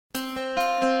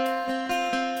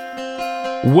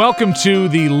Welcome to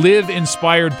the Live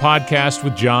Inspired podcast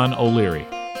with John O'Leary.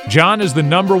 John is the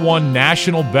 #1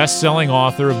 national best-selling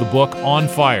author of the book On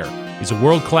Fire. He's a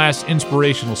world-class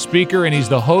inspirational speaker, and he's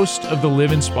the host of the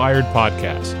Live Inspired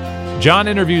podcast. John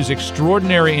interviews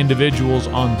extraordinary individuals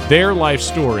on their life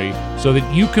story so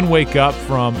that you can wake up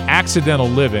from accidental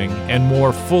living and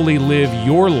more fully live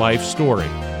your life story.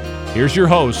 Here's your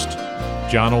host,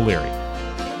 John O'Leary.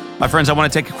 My friends, I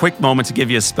want to take a quick moment to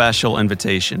give you a special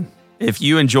invitation. If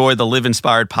you enjoy the Live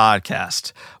Inspired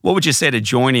podcast, what would you say to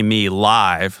joining me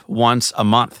live once a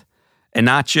month? And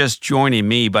not just joining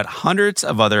me, but hundreds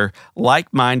of other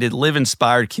like-minded Live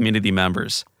Inspired community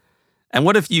members. And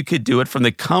what if you could do it from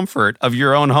the comfort of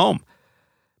your own home?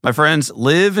 My friends,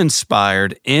 Live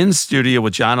Inspired in studio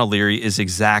with John O'Leary is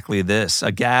exactly this,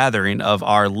 a gathering of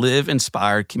our Live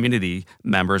Inspired community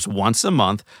members once a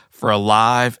month for a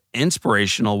live,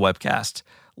 inspirational webcast.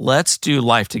 Let's do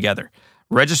life together.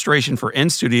 Registration for In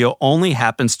Studio only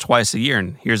happens twice a year,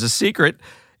 and here's a secret,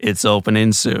 it's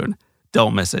opening soon.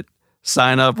 Don't miss it.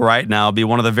 Sign up right now. Be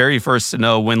one of the very first to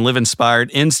know when Live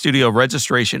Inspired In Studio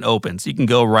registration opens. You can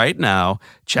go right now.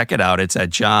 Check it out. It's at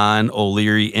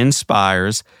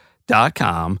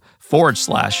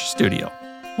johnolearyinspires.com/studio.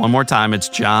 One more time, it's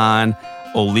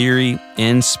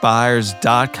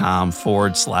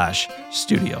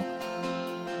johnolearyinspires.com/studio.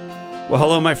 Well,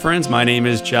 hello, my friends. My name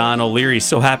is John O'Leary.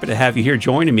 So happy to have you here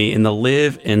joining me in the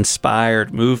Live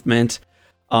Inspired movement.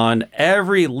 On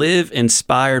every Live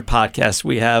Inspired podcast,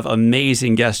 we have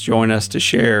amazing guests join us to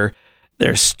share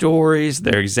their stories,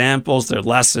 their examples, their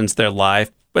lessons, their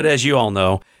life. But as you all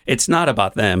know, it's not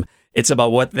about them. It's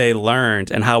about what they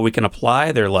learned and how we can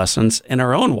apply their lessons in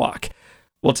our own walk.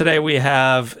 Well, today we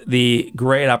have the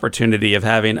great opportunity of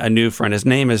having a new friend. His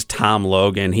name is Tom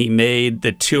Logan. He made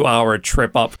the 2-hour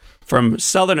trip up from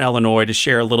Southern Illinois to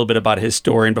share a little bit about his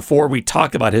story. And before we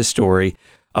talk about his story,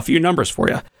 a few numbers for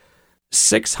you.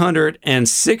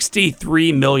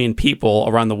 663 million people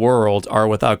around the world are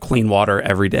without clean water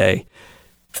every day.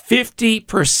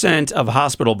 50% of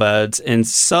hospital beds in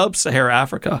sub-Saharan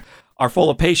Africa are full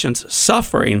of patients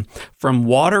suffering from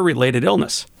water-related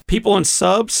illness. People in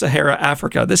sub-Saharan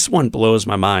Africa, this one blows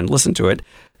my mind, listen to it,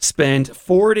 spend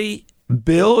 40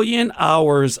 billion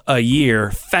hours a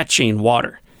year fetching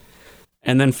water.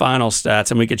 And then final stats,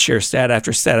 and we could share stat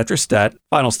after stat after stat.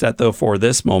 Final stat, though, for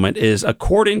this moment is,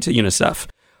 according to UNICEF,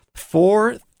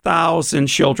 4,000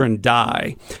 children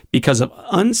die because of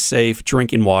unsafe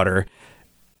drinking water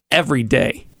every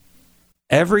day.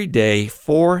 Every day,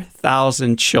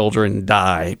 4,000 children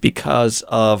die because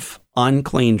of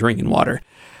unclean drinking water.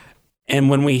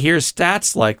 And when we hear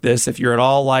stats like this, if you're at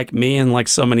all like me and like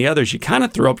so many others, you kind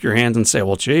of throw up your hands and say,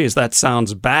 well, geez, that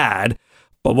sounds bad.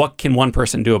 But what can one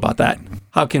person do about that?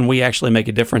 How can we actually make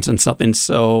a difference in something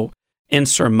so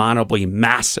insurmountably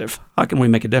massive? How can we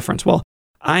make a difference? Well,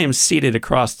 I am seated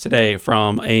across today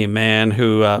from a man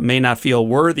who may not feel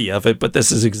worthy of it, but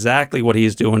this is exactly what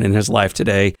he's doing in his life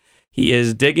today. He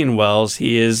is digging wells.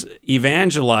 He is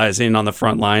evangelizing on the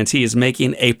front lines. He is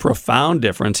making a profound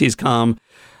difference. He's come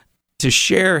to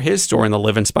share his story in the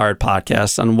Live Inspired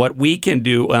podcast on what we can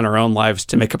do in our own lives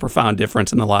to make a profound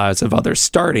difference in the lives of others,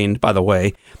 starting, by the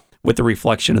way, with the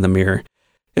reflection in the mirror.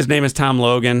 His name is Tom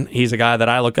Logan. He's a guy that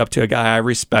I look up to, a guy I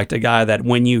respect, a guy that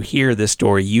when you hear this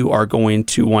story, you are going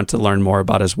to want to learn more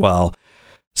about as well.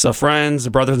 So friends,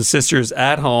 brothers and sisters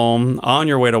at home, on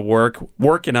your way to work,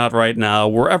 working out right now,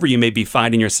 wherever you may be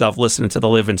finding yourself listening to the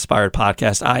Live Inspired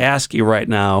podcast, I ask you right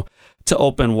now to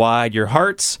open wide your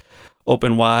hearts,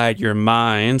 open wide your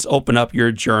minds, open up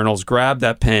your journals, grab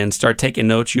that pen, start taking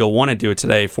notes. You'll want to do it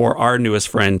today for our newest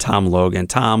friend, Tom Logan.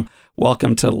 Tom,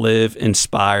 welcome to Live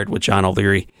Inspired with John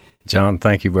O'Leary. John,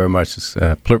 thank you very much. It's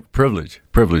a privilege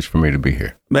for me to be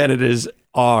here. Man, it is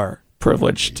our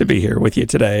privilege to be here with you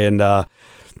today. And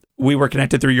we were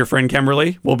connected through your friend,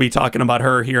 Kimberly. We'll be talking about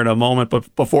her here in a moment.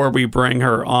 But before we bring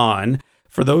her on,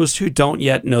 for those who don't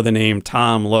yet know the name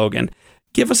Tom Logan,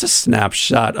 give us a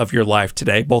snapshot of your life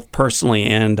today, both personally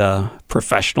and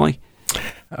professionally.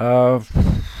 I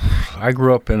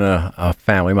grew up in a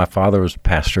family. My father was a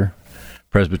pastor,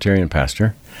 Presbyterian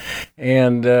pastor,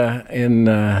 and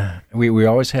we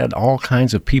always had all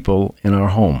kinds of people in our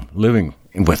home living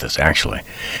with us, actually.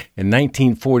 In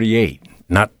 1948,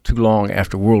 not too long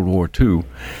after World War II,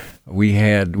 we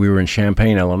were in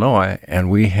Champaign, Illinois, and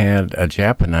we had a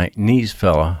Japanese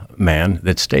man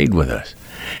that stayed with us,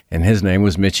 and his name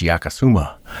was Michi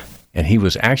Akasuma, and he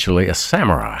was actually a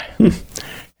samurai,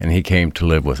 and he came to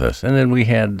live with us. And then we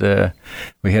had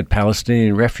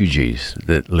Palestinian refugees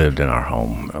that lived in our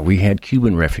home. We had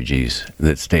Cuban refugees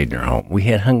that stayed in our home. We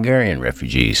had Hungarian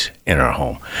refugees in our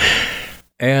home.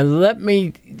 And let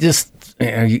me just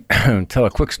tell a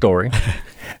quick story.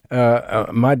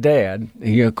 My dad,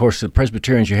 of course, the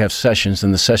Presbyterians, you have sessions,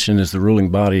 and the session is the ruling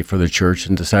body for the church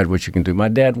and decide what you can do. My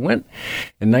dad went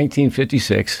in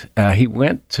 1956. He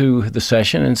went to the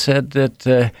session and said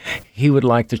that he would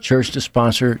like the church to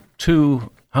sponsor 2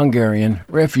 Hungarian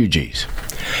refugees.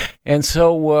 And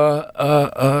so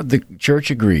the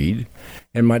church agreed.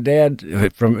 And my dad,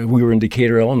 we were in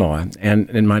Decatur, Illinois,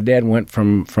 and my dad went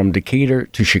from Decatur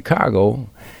to Chicago,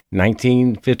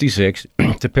 1956,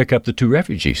 to pick up the 2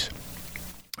 refugees.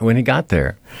 When he got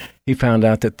there, he found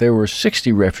out that there were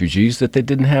 60 refugees that they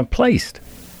didn't have placed.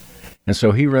 And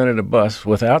so he rented a bus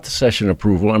without the session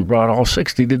approval and brought all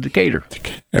 60 to Decatur.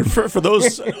 And for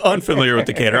those unfamiliar with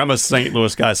Decatur, I'm a St.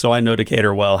 Louis guy, so I know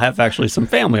Decatur well. Have actually some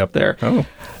family up there. Oh.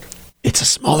 It's a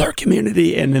smaller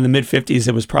community, and in the mid-'50s,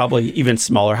 it was probably even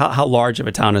smaller. How large of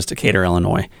a town is Decatur,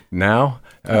 Illinois? Now?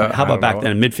 How about back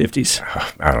then, mid-'50s?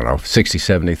 I don't know, 60,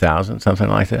 70,000, something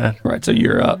like that. Right, so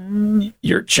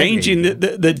you're changing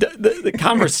the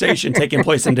conversation taking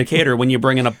place in Decatur when you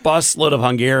bring in a busload of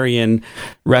Hungarian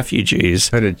refugees.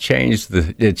 But it changed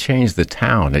the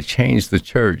town, it changed the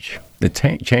church. It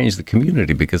changed the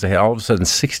community because they had all of a sudden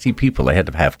 60 people. They had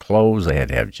to have clothes. They had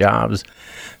to have jobs.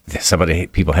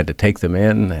 People had to take them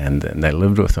in, and they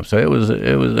lived with them. So it was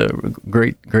a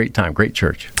great time, great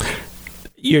church.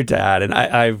 Your dad, and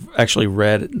I've actually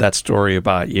read that story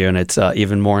about you, and it's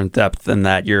even more in depth than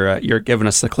that. You're giving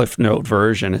us the Cliff Note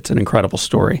version. It's an incredible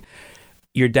story.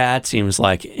 Your dad seems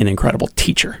like an incredible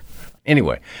teacher.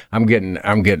 Anyway, I'm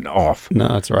getting off. No,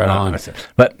 that's right on.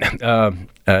 But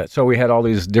so we had all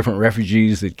these different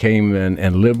refugees that came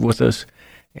and lived with us,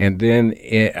 and then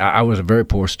I was a very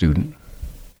poor student,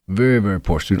 very, very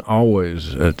poor student.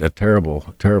 Always a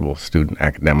terrible student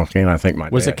academically, and I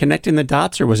think was it connecting the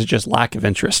dots, or was it just lack of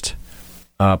interest?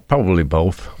 Probably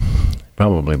both.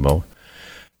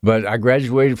 But I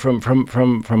graduated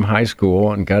from high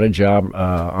school and got a job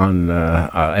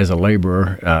as a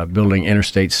laborer building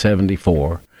Interstate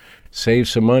 74, saved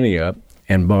some money up,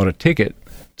 and bought a ticket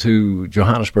to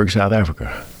Johannesburg, South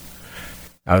Africa.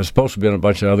 I was supposed to be a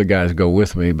bunch of other guys go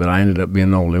with me, but I ended up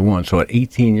being the only one. So at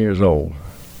 18 years old,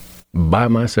 by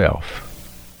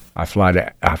myself, I fly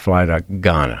to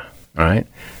Ghana, all right?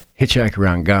 Hitchhike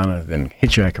around Ghana, then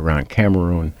hitchhike around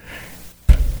Cameroon,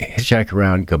 hitchhike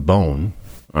around Gabon,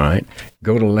 all right,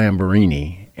 go to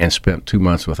Lamborghini, and spent 2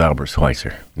 months with Albert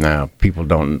Schweitzer. Now, people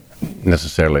don't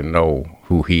necessarily know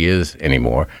who he is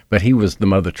anymore, but he was the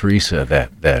Mother Teresa of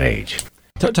that age.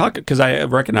 Talk, because I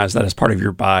recognize that as part of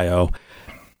your bio.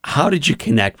 How did you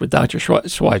connect with Dr.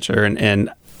 Schweitzer,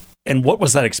 and what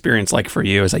was that experience like for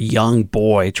you as a young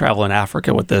boy traveling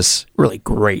Africa with this really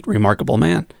great, remarkable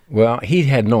man? Well, he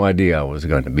had no idea I was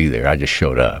going to be there. I just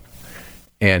showed up.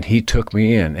 And he took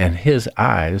me in, and his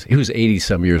eyes, he was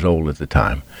 80-some years old at the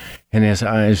time, and his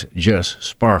eyes just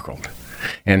sparkled.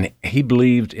 And he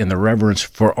believed in the reverence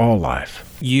for all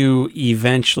life. You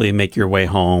eventually make your way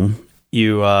home.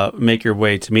 You make your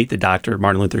way to meet the doctor,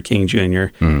 Martin Luther King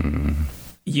Jr. Mm-hmm.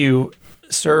 You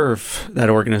serve that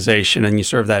organization, and you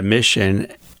serve that mission.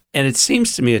 And it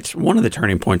seems to me it's one of the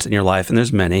turning points in your life, and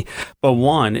there's many, but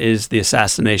one is the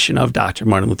assassination of Dr.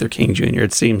 Martin Luther King Jr.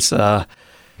 It seems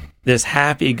this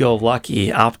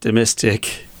happy-go-lucky,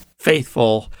 optimistic,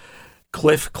 faithful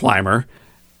cliff climber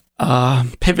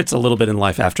pivots a little bit in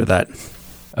life after that.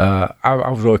 I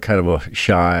was really kind of a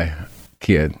shy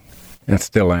kid, and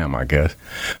still am, I guess.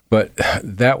 But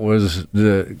that was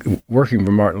working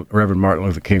for Reverend Martin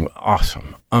Luther King.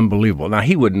 Awesome, unbelievable. Now,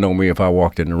 he wouldn't know me if I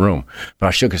walked in the room, but I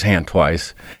shook his hand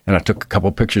twice, and I took a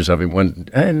couple pictures of him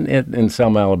in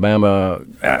Selma, Alabama,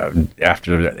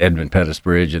 after Edmund Pettus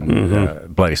Bridge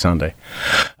and Bloody Sunday.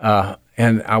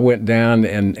 And I went down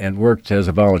and worked as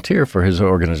a volunteer for his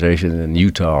organization in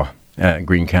Utah,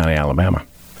 Greene County, Alabama.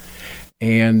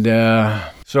 And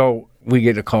so we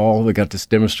get a call. We got this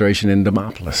demonstration in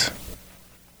Demopolis.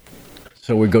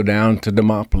 So we go down to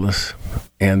Demopolis,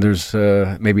 and there's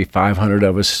maybe 500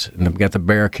 of us, and they've got the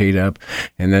barricade up,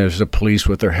 and there's the police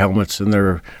with their helmets and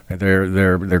their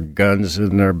guns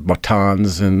and their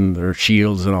batons and their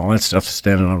shields and all that stuff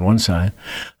standing on one side.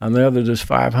 On the other, there's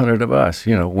 500 of us,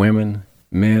 women,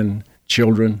 men,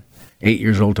 children, 8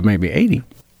 years old to maybe 80.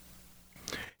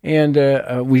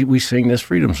 And we sing this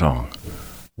freedom song.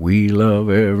 We love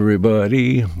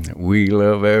everybody, we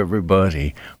love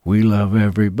everybody, we love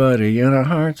everybody in our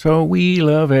hearts, oh, we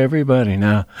love everybody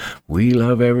now. We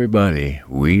love everybody,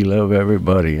 we love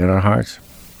everybody in our hearts.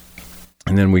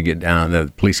 And then we get down,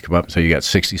 the police come up and say, you got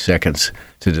 60 seconds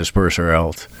to disperse or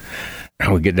else.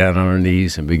 we get down on our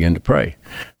knees and begin to pray.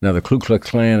 Now, the Ku Klux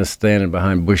Klan is standing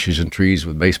behind bushes and trees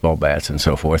with baseball bats and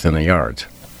so forth in the yards.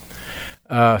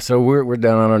 So we're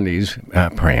down on our knees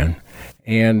praying,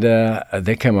 and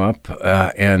they come up,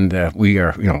 and we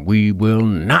are, we will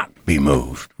not be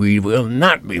moved. We will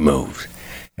not be moved.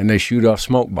 And they shoot off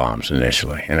smoke bombs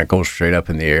initially, and it goes straight up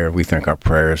in the air. We think our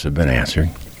prayers have been answered.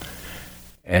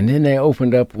 And then they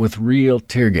opened up with real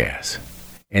tear gas.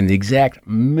 And the exact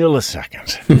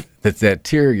milliseconds that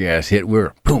tear gas hit,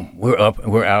 we're up,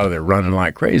 we're out of there running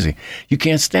like crazy. You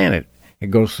can't stand it. It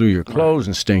goes through your clothes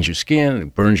and stings your skin, and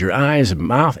it burns your eyes and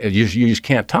mouth. You just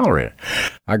can't tolerate it.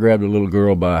 I grabbed a little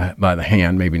girl by the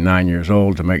hand, maybe 9 years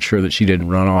old, to make sure that she didn't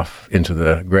run off into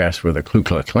the grass where the Ku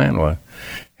Klux Klan was.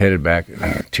 Headed back,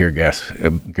 tear gas, a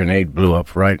grenade blew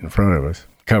up right in front of us,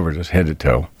 covered us head to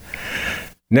toe.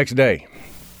 Next day,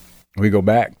 we go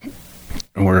back.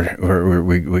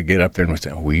 We get up there and we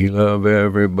say, we love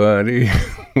everybody,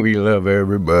 we love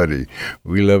everybody,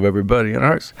 we love everybody in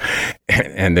ours.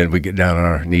 And then we get down on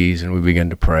our knees and we begin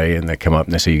to pray, and they come up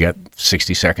and they say, you got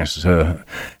 60 seconds to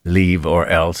leave or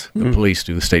else. The police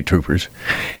do, the state troopers.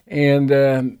 And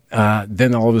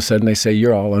then all of a sudden they say,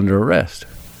 you're all under arrest.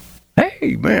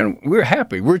 Hey, man, we're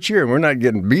happy. We're cheering. We're not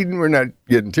getting beaten. We're not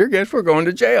getting tear gas. We're going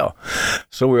to jail.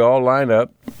 So we all line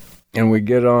up. And we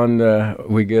get on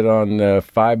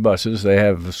 5 buses. They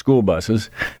have school buses.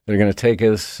 They're going to take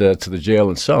us to the jail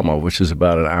in Selma, which is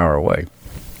about an hour away.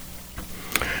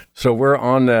 So we're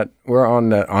on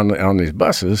these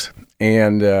buses,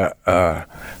 and the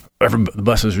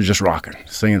buses are just rocking,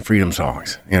 singing freedom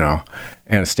songs, And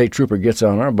a state trooper gets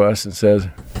on our bus and says,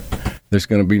 "There's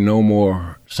going to be no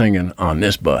more singing on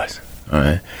this bus, all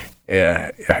right?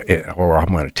 Or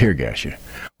I'm going to tear gas you."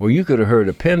 Well, you could have heard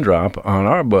a pin drop on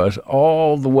our bus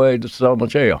all the way to Selma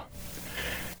Jail.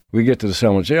 We get to the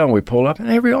Selma Jail and we pull up, and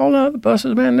all the other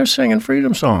buses, man, they're singing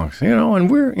freedom songs, and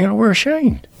we're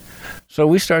ashamed. So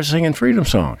we start singing freedom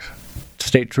songs. The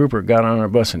state trooper got on our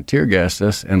bus and tear gassed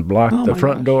us and blocked the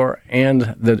front door, and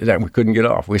that we couldn't get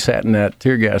off. We sat in that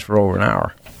tear gas for over an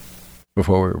hour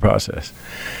before we were processed.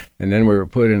 And then we were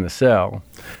put in a cell.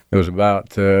 There was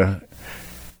about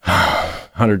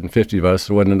 150 of us.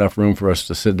 There wasn't enough room for us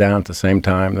to sit down at the same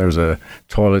time. There was a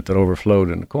toilet that overflowed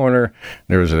in the corner.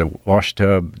 There was a wash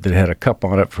tub that had a cup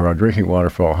on it for our drinking water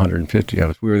for all 150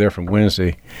 of us. We were there from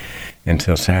Wednesday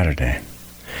until Saturday.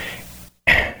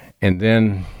 And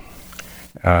then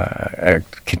I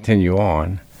continue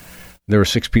on. There were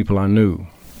 6 people I knew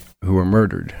who were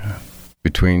murdered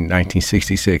between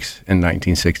 1966 and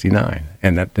 1969.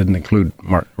 And that didn't include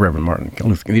Reverend Martin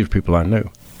Luther. These were people I knew.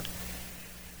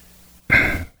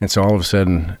 And so all of a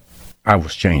sudden, I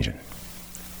was changing.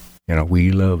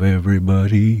 We love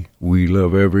everybody, we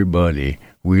love everybody,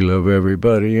 we love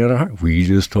everybody in our heart. We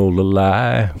just told a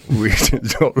lie, we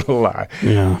just told a lie.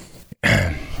 Yeah.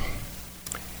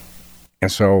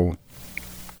 And so,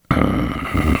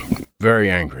 very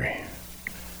angry.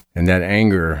 And that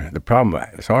anger, the problem,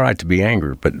 it's all right to be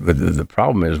angry, but the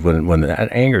problem is when that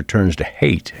anger turns to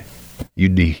hate, you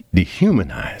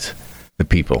dehumanize the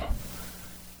people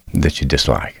that you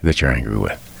dislike, that you're angry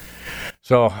with.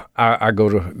 So I go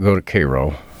to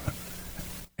Cairo,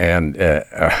 and go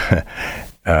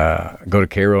to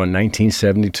Cairo in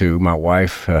 1972. My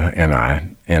wife and I,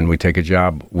 and we take a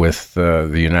job with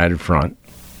the United Front,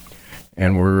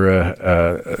 and we're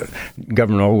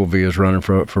Governor Ogilvie is running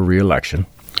for re-election,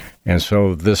 and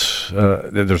so there's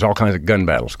all kinds of gun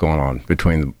battles going on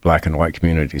between the black and white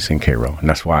communities in Cairo, and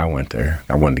that's why I went there.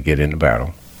 I wanted to get in the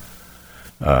battle.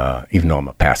 Even though I'm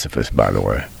a pacifist, by the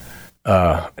way.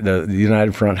 The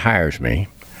United Front hires me,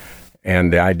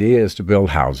 and the idea is to build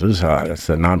houses. It's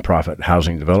a nonprofit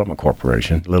housing development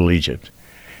corporation, Little Egypt.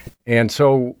 And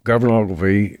so Governor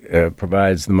Ogilvie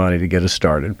provides the money to get us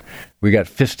started. We got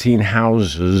 15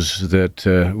 houses that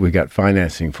we got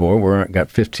financing for. We've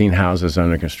got 15 houses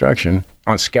under construction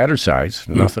on scattered sites,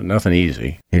 nothing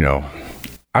easy,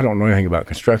 I don't know anything about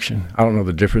construction. I don't know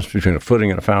the difference between a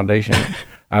footing and a foundation.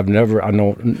 I've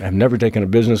never taken a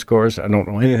business course. I don't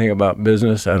know anything about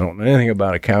business. I don't know anything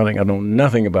about accounting. I know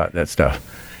nothing about that stuff.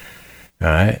 All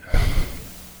right.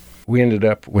 We ended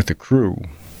up with a crew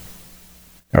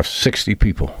of 60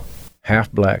 people, half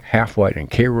black, half white, in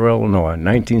Cairo, Illinois,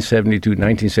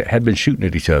 1972, had been shooting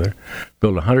at each other,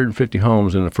 built 150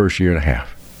 homes in the first year and a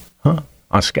half.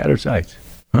 On scattered sites.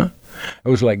 It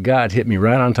was like God hit me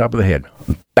right on top of the head.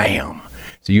 Bam!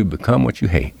 So you become what you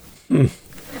hate.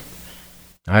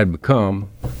 I had become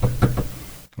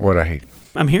what I hate.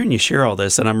 I'm hearing you share all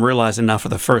this, and I'm realizing now for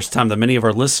the first time that many of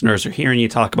our listeners are hearing you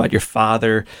talk about your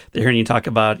father. They're hearing you talk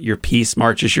about your peace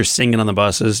marches, your singing on the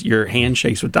buses, your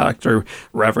handshakes with Dr.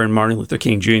 Reverend Martin Luther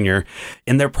King Jr.,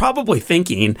 and they're probably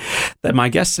thinking that my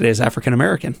guest today is African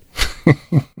American.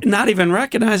 Not even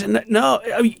recognizing that. No,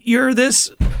 you're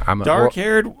this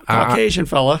dark-haired Caucasian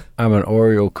fella. I'm an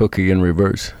Oreo cookie in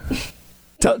reverse.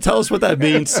 Tell us what that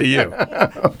means to you.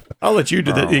 I'll let you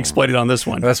explain it on this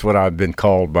one. That's what I've been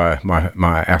called by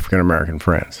my African American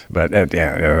friends. But I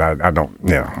don't.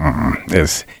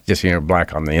 It's just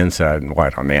black on the inside and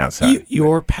white on the outside.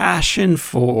 Your passion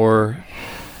for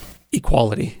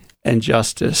equality and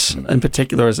justice, in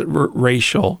particular, is it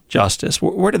racial justice?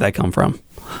 Where did that come from?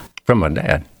 From my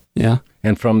dad. Yeah.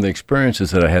 And from the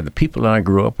experiences that I had, the people that I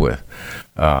grew up with,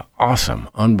 awesome,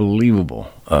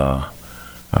 unbelievable.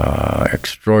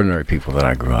 Extraordinary people that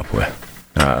I grew up with.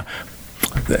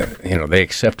 They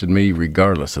accepted me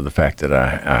regardless of the fact that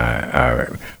I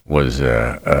was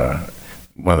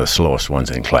one of the slowest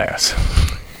ones in class.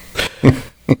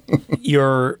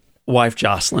 Your wife,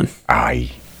 Jocelyn. Awesome.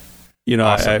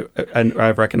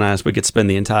 I've recognized we could spend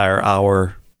the entire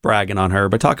hour bragging on her,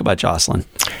 but talk about Jocelyn.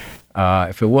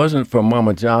 If it wasn't for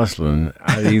Mama Jocelyn,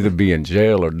 I'd either be in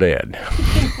jail or dead.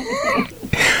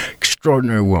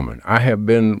 Extraordinary woman. I have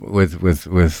been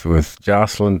with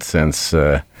Jocelyn since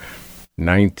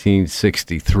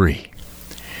 1963,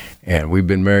 and we've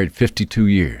been married 52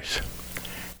 years.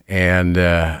 And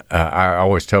I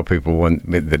always tell people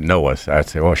that know us, I'd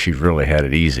say, "Oh, she's really had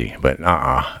it easy." But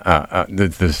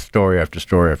the story after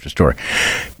story after story.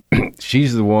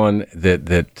 She's the one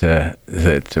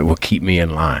that will keep me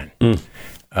in line.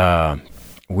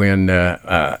 When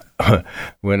I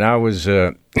was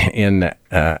in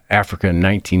Africa in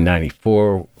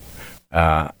 1994,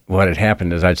 what had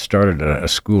happened is I'd started a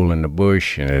school in the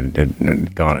bush, and it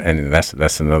had gone, and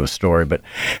that's another story. But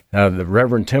the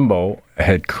Reverend Timbo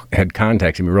had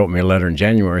contacted me, wrote me a letter in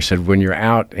January, said, "When you're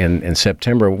out in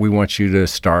September, we want you to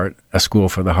start a school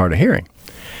for the hard of hearing."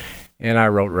 And I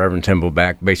wrote Reverend Timbo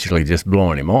back, basically just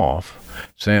blowing him off,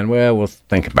 saying, "Well, we'll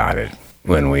think about it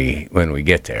when we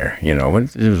get there."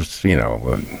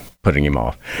 Putting him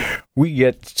off. We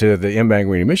get to the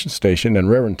Mbangweni mission station,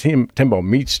 and Reverend Timbo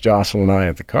meets Jocelyn and I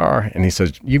at the car, and he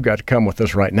says, "You've got to come with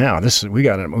us right now. We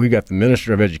got the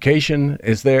Minister of Education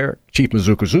is there, Chief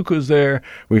Mazuka is there.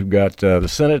 We've got the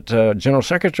Senate General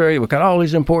Secretary. We've got all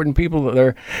these important people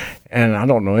there, and I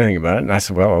don't know anything about it." And I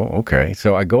said, "Well, okay."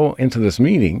 So I go into this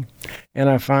meeting, and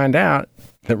I find out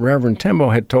that Reverend Timbo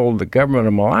had told the government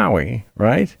of Malawi,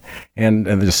 right, and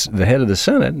the head of the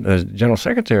Senate, the General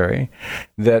Secretary,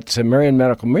 that Marian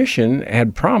Medical Mission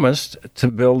had promised to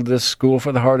build this school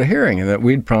for the hard of hearing, and that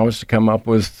we'd promised to come up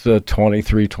with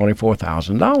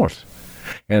 $24,000.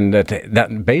 And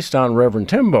that based on Reverend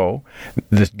Timbo,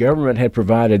 the government had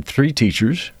provided 3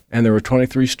 teachers, and there were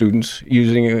 23 students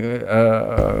using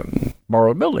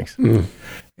borrowed buildings.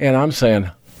 And I'm saying,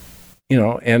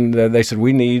 and they said,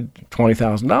 "We need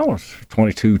 $20,000,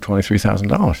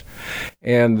 $23,000.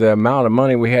 And the amount of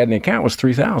money we had in the account was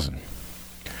 $3,000.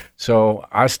 So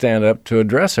I stand up to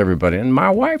address everybody, and my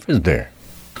wife is there.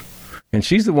 And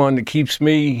she's the one that keeps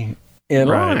me in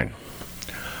line.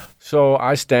 So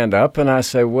I stand up and I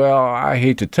say, "Well, I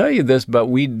hate to tell you this, but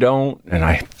we don't," and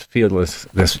I feel this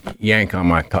yank on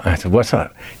my collar. I said, "What's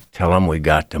up?" "Tell them we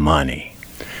got the money."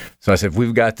 So I said,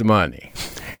 "We've got the money."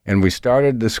 And we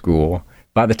started the school.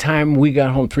 By the time we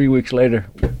got home 3 weeks later,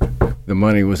 the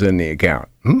money was in the account.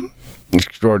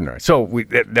 Extraordinary. So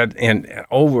and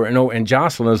over and over, and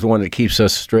Jocelyn is the one that keeps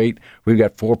us straight. We've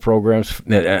got 4 programs,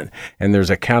 and there's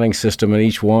a counting system in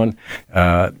each one.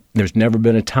 There's never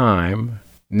been a time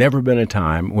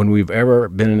when we've ever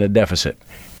been in a deficit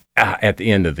at the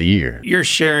end of the year. You're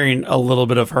sharing a little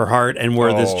bit of her heart and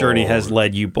where this journey has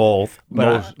led you both.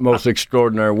 But most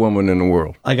extraordinary woman in the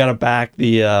world. I got to back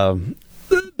the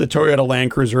Toyota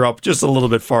Land Cruiser up just a little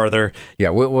bit farther.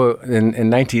 Yeah, in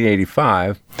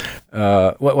 1985,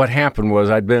 what happened was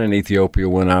I'd been in Ethiopia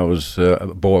when I was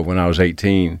a boy, when I was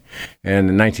 18. And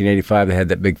in 1985, they had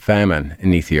that big famine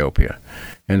in Ethiopia.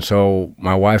 And so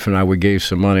my wife and I, we gave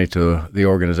some money to the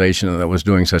organization that was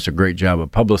doing such a great job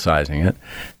of publicizing it,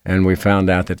 and we found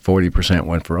out that 40%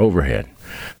 went for overhead.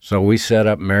 So we set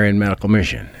up Marian Medical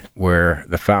Mission, where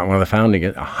one of the founding,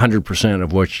 100%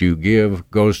 of what you give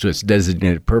goes to its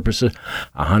designated purposes.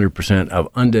 100% of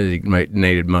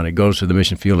undesignated money goes to the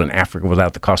mission field in Africa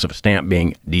without the cost of a stamp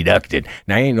being deducted.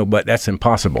 Now, but that's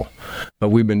impossible. But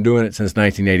we've been doing it since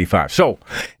 1985. So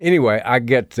anyway, I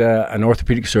get an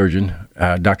orthopedic surgeon,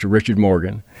 Dr. Richard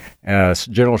Morgan,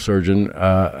 general surgeon,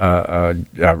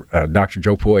 Dr.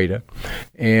 Joe Poeta,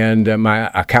 and my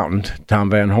accountant, Tom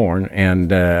Van Horn,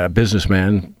 and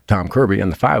businessman, Tom Kirby,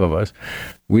 and the five of us,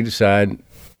 we decide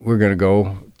we're going to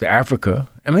go to Africa.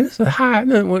 I mean, this is high.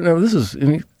 No,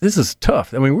 this is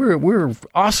tough. I mean, we're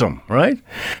awesome, right?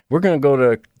 We're going to go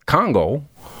to Congo,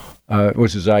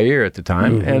 which is Zaire at the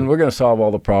time, mm-hmm. and we're going to solve all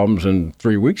the problems in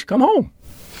 3 weeks. Come home.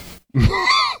 Well,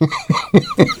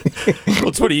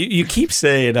 it's funny. You keep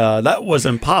saying that was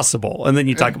impossible, and then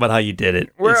you talk about how you did it.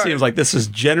 It seems like this is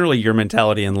generally your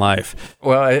mentality in life.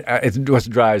 Well, it's what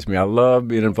drives me. I love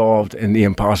being involved in the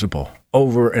impossible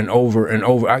over and over and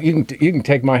over. You can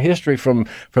take my history from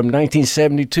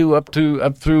 1972 up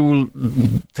through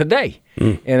today,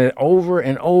 and over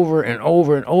and over and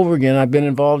over and over again, I've been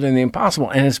involved in the impossible,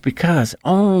 and it's because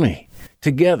only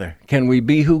together can we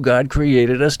be who God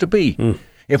created us to be.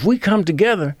 If we come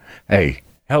together, hey,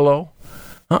 hello,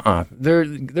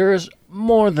 there is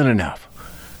more than enough.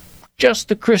 Just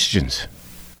the Christians.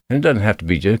 And it doesn't have to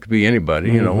be, it could be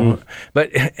anybody, you know.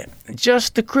 But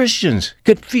just the Christians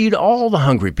could feed all the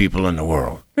hungry people in the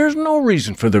world. There's no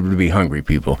reason for there to be hungry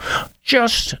people.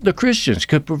 Just the Christians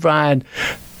could provide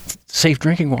safe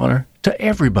drinking water to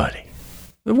everybody.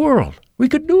 The world. We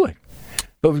could do it.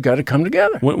 But we've got to come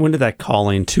together. When did that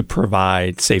calling to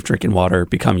provide safe drinking water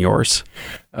become yours?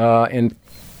 In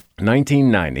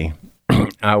 1990,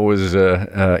 I was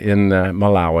in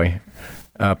Malawi,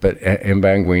 up at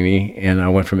Mbangwini, and I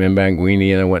went from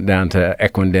Mbangwini and I went down to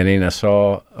Ekwindeni, and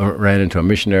I ran into a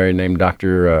missionary named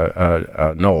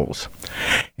Dr. Knowles.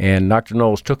 And Dr.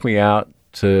 Knowles took me out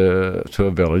to a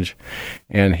village,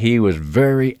 and he was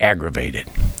very aggravated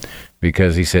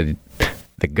because he said,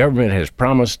 the government has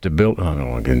promised to build, I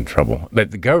don't want to get in trouble, but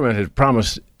the government has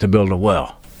promised to build a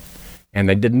well, and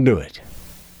they didn't do it.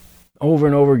 Over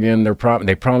and over again,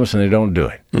 they promise and they don't do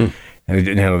it.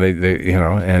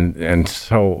 And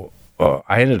so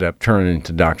I ended up turning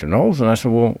to Dr. Knowles, and I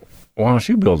said, well, why don't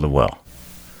you build the well?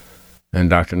 And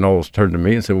Dr. Knowles turned to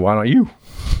me and said, why don't you?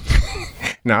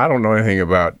 Now, I don't know anything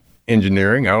about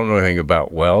engineering. I don't know anything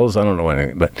about wells. I don't know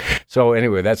anything. But so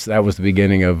anyway, that was the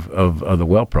beginning of the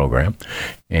well program,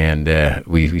 and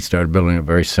we started building a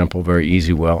very simple, very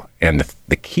easy well. And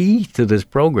the key to this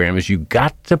program is you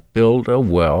got to build a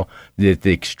well that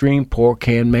the extreme poor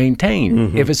can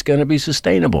maintain if it's going to be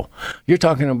sustainable. You're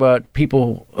talking about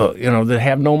people, that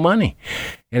have no money,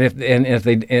 and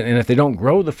if they don't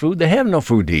grow the food, they have no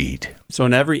food to eat. So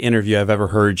in every interview I've ever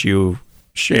heard you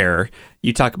share,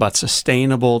 you talk about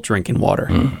sustainable drinking water,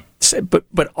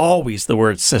 but always the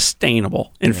word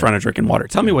sustainable in front of drinking water.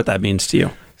 Tell me what that means to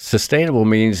you. Sustainable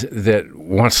means that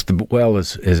once the well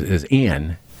is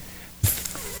in,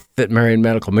 that Marian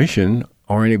Medical Mission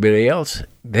or anybody else,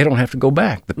 they don't have to go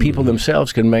back. The people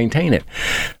themselves can maintain it.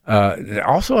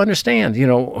 Also understand,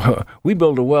 we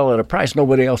build a well at a price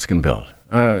nobody else can build.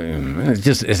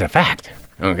 It's a fact,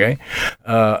 okay?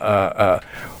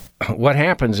 What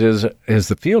happens is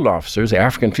the field officers, the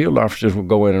African field officers, will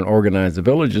go in and organize the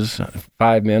villages,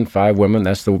 5 men, 5 women,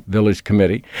 that's the village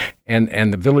committee.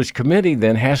 And the village committee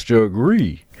then has to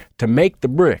agree to make the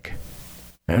brick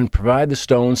and provide the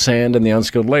stone, sand, and the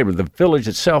unskilled labor. The village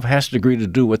itself has to agree to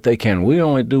do what they can. We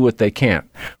only do what they can't,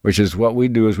 which is what we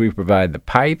do is we provide the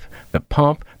pipe, the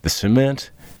pump, the cement,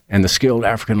 and the skilled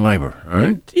African labor. All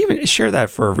right? Even share that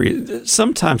for a reason.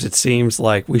 Sometimes it seems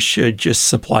like we should just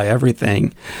supply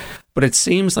everything, but it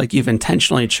seems like you've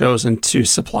intentionally chosen to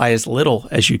supply as little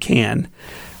as you can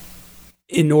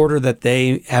in order that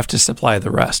they have to supply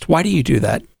the rest. Why do you do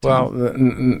that? Well,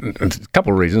 a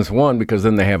couple of reasons. One, because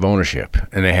then they have ownership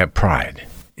and they have pride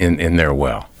in their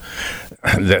well.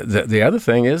 The other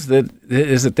thing is that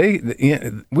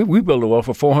we build a well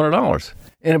for $400.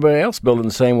 Anybody else building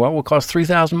the same well will cost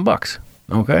 $3,000.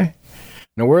 Okay,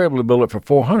 now we're able to build it for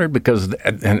 $400 because,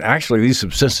 and actually these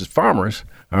subsistence farmers,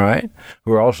 all right,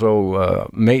 who are also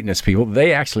maintenance people,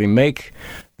 they actually make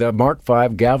the Mark V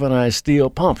galvanized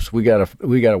steel pumps. We got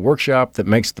a workshop that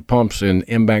makes the pumps in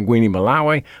Mbangwini,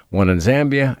 Malawi, one in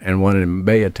Zambia, and one in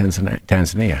Mbeya,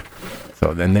 Tanzania.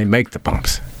 So then they make the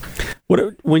pumps.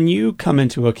 When you come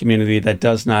into a community that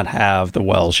does not have the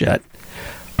wells yet,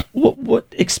 what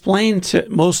explain to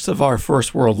most of our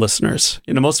first world listeners?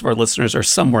 Most of our listeners are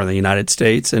somewhere in the United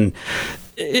States and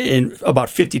in about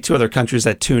 52 other countries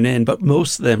that tune in, but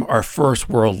most of them are first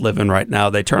world living right now.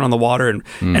 They turn on the water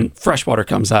and fresh water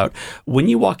comes out. When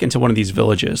you walk into one of these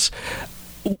villages,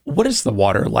 what is the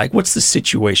water like? What's the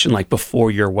situation like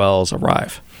before your wells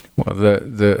arrive? Well,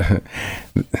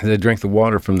 they drink the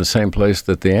water from the same place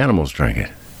that the animals drink it.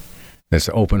 There's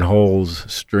open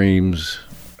holes, streams,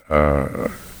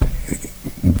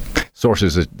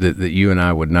 sources that you and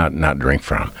I would not drink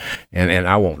from, and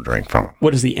I won't drink from.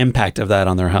 What is the impact of that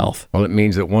on their health? Well, it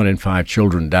means that 1 in 5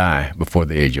 children die before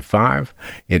the age of 5.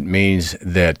 It means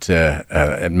that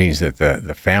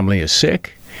the family is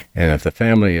sick. And if the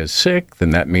family is sick, then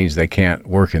that means they can't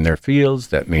work in their fields.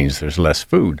 That means there's less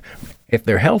food. If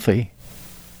they're healthy,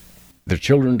 their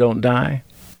children don't die.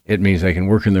 It means they can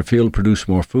work in their field, produce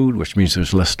more food, which means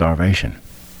there's less starvation.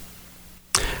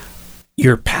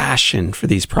 Your passion for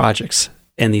these projects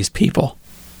and these people,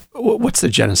 what's the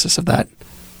genesis of that?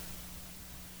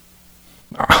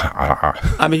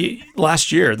 I mean,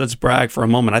 last year, let's brag for a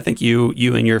moment. I think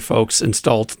you and your folks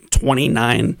installed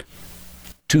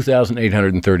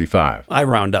 2,835. I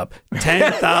round up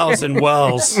 10,000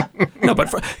 wells. No, but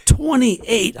for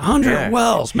 2,800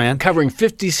 wells, man, covering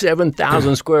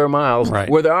 57,000 square miles, right,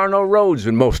 where there are no roads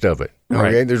in most of it.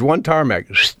 Okay, right. There's one tarmac,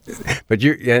 but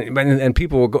and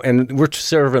people will go, and we're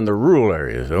serving the rural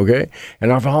areas. Okay,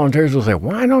 and our volunteers will say,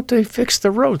 "Why don't they fix the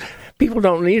roads? People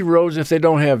don't need roads if they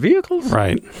don't have vehicles."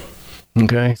 Right.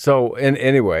 Okay. So,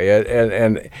 anyway,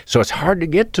 and so it's hard to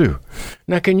get to.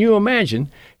 Now, can you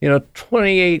imagine?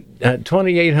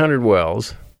 2,800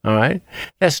 wells. All right,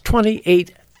 that's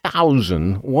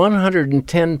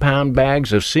 28,110-pound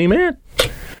bags of cement.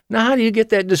 Now, how do you get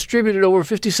that distributed over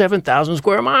 57,000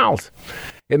 square miles?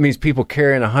 It means people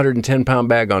carrying a 110-pound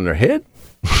bag on their head,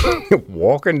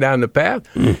 walking down the path,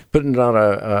 putting it on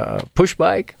a push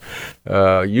bike,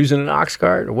 using an ox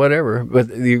cart or whatever.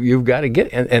 But you've got to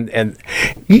get and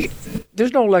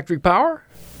there's no electric power.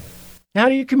 How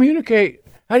do you communicate?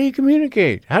 How do you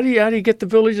get the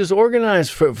villages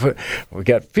organized? We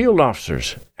got field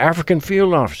officers, African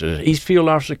field officers. Each field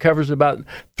officer covers about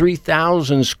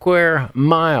 3,000 square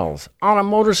miles on a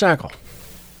motorcycle.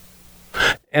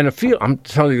 And I'm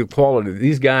telling you the quality.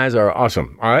 These guys are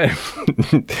awesome. All right.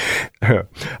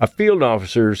 A field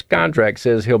officer's contract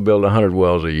says he'll build 100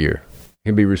 wells a year.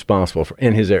 He'll be responsible for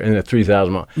in the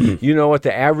 3,000 miles. You know what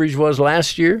the average was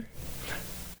last year?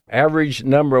 Average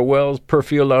number of wells per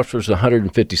field officer is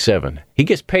 157. He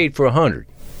gets paid for 100.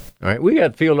 All right, we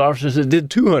got field officers that did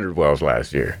 200 wells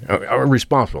last year. Are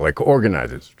responsible, like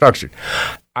organized it, structured.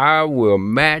 I will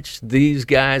match these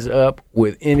guys up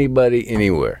with anybody,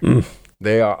 anywhere.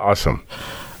 They are awesome.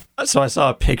 So I saw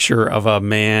a picture of a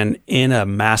man in a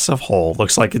massive hole.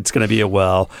 Looks like it's going to be a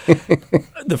well.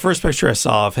 The first picture I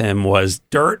saw of him was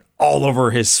dirt all over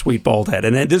his sweet bald head.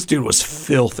 And then this dude was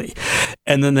filthy.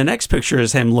 And then the next picture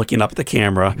is him looking up at the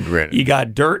camera. Grinning. You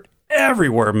got dirt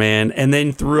everywhere, man. And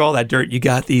then through all that dirt, you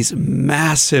got these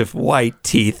massive white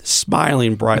teeth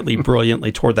smiling brightly,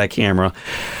 brilliantly toward that camera.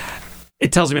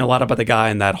 It tells me a lot about the guy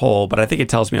in that hole, but I think it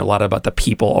tells me a lot about the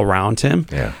people around him.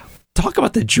 Yeah. Talk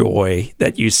about the joy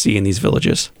that you see in these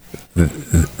villages.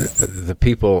 The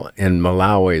people in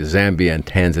Malawi, Zambia, and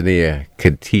Tanzania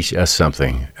could teach us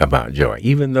something about joy.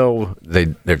 Even though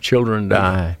their children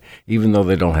die, even though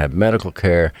they don't have medical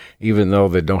care, even though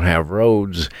they don't have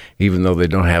roads, even though they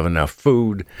don't have enough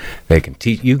food, they can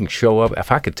teach. You can show up.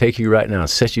 If I could take you right now and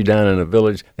set you down in a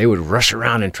village, they would rush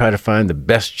around and try to find the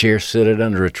best chair, sit it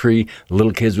under a tree. The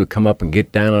little kids would come up and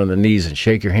get down on their knees and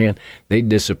shake your hand. They'd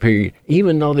disappear.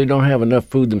 Even though they don't have enough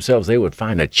food themselves, they would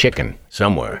find a chicken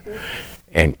somewhere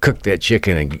and cook that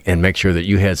chicken and make sure that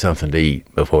you had something to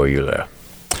eat before you left.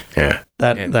 Yeah.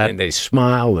 And they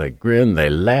smile, they grin, they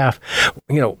laugh.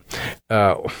 There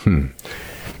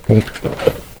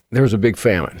was a big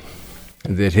famine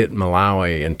that hit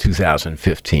Malawi in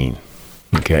 2015.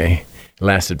 Okay.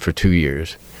 Lasted for 2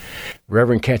 years.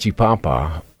 Reverend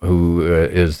Kachipapa, who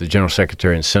is the general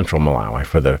secretary in central Malawi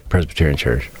for the Presbyterian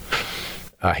Church,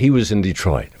 he was in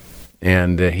Detroit.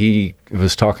 And he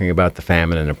was talking about the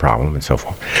famine and the problem and so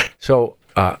forth. So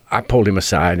I pulled him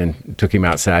aside and took him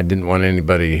outside. Didn't want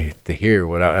anybody to hear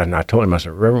and I told him, I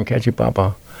said, Reverend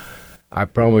Kachipapa, I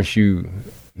promise you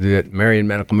that Marian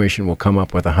Medical Mission will come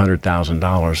up with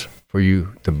 $100,000 for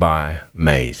you to buy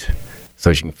maize,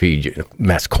 so you can feed you.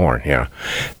 That's corn, yeah,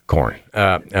 corn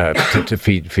to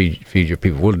feed your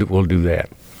people. We'll do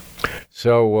that.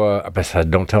 So I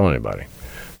said, don't tell anybody.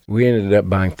 We ended up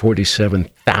buying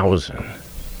 47,000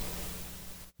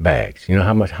 bags. You know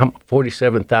how much?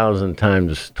 47,000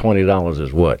 times $20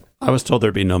 is what? I was told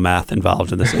there'd be no math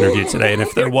involved in this interview today, and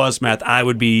if there was math, I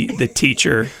would be the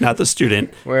teacher, not the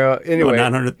student. Well, anyway,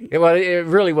 it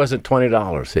really wasn't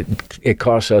 $20. It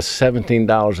cost us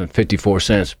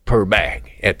 $17.54 per bag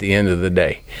at the end of the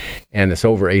day, and it's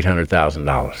over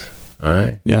 $800,000. All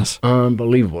right. Yes.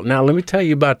 Unbelievable. Now, let me tell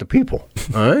you about the people.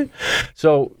 All right.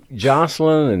 So,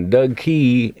 Jocelyn and Doug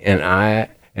Key and I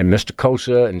and Mr.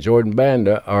 Kosa and Jordan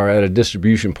Banda are at a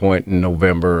distribution point in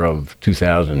November of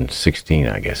 2016,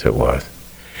 I guess it was.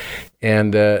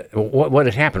 And what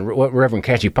had happened, what Reverend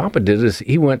Cachipampa did is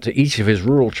he went to each of his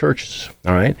rural churches,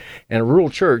 all right? And a rural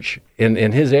church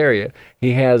in his area,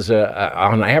 he has,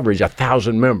 on average,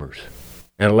 1,000 members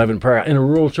and 11 prayer in a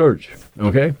rural church,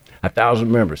 okay?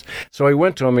 1,000 members. So he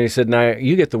went to him and he said, now,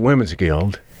 you get the Women's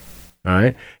Guild, all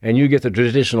right? And you get the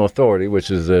traditional authority,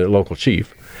 which is the local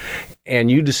chief,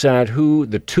 and you decide who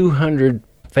the 200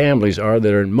 families are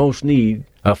that are in most need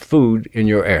of food in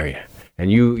your area.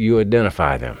 And you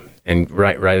identify them and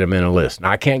write them in a list.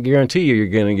 Now, I can't guarantee you're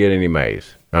going to get any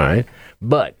maize, all right?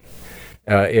 But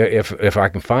if I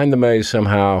can find the maize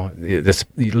somehow, at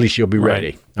least you'll be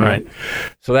ready. All right.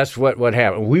 So that's what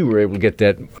happened. We were able to get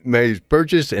that maize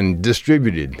purchased and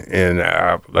distributed. And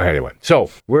anyway, so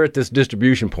we're at this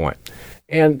distribution point,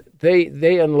 and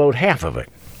they unload half of it.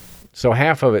 So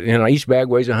half of it, each bag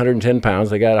weighs 110 pounds.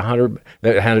 They got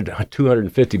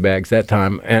 250 bags that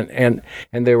time, and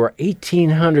there were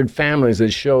 1,800 families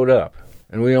that showed up,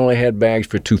 and we only had bags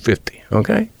for 250.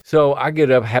 Okay, so I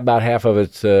get up, about half of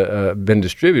it's been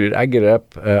distributed. I get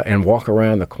up and walk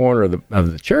around the corner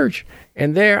of the church,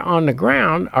 and there on the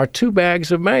ground are 2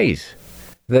 bags of maize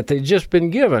that they've just been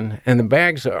given, and the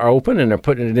bags are open, and they're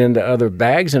putting it into other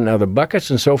bags and other buckets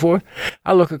and so forth.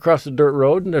 I look across the dirt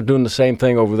road, and they're doing the same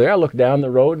thing over there. I look down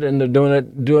the road, and they're doing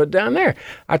it down there.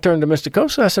 I turned to Mr.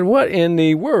 Cosa. I said, what in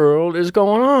the world is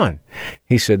going on?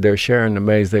 He said, they're sharing the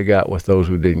maize they got with those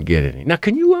who didn't get any. Now,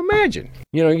 can you imagine?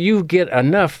 You get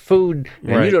enough food,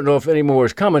 and you don't know if any more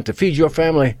is coming to feed your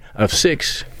family of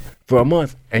 6 for a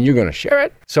month, and you're going to share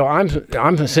it? So I'm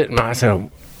sitting, I said,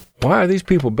 why are these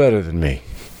people better than me?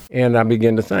 And I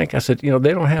began to think, I said, they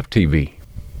don't have TV.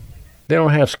 They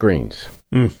don't have screens.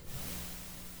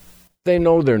 They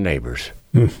know their neighbors.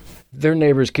 Their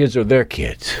neighbors' kids are their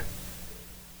kids.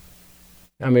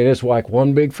 I mean, it's like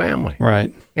one big family.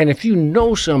 Right. And if you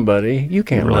know somebody, you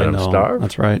can't really let them starve.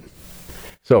 That's right.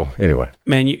 So, anyway.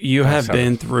 Man, you have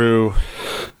been through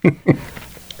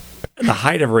the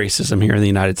height of racism here in the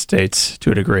United States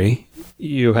to a degree.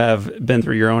 You have been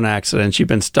through your own accidents. You've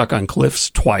been stuck on cliffs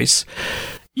twice.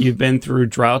 You've been through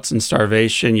droughts and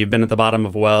starvation. You've been at the bottom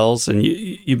of wells, and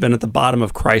you've been at the bottom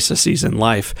of crises in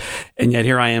life. And yet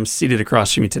here I am seated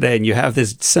across from you today, and you have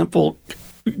this simple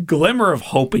glimmer of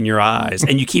hope in your eyes,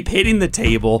 and you keep hitting the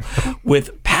table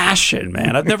with passion,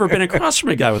 man. I've never been across from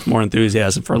a guy with more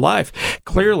enthusiasm for life.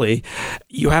 Clearly,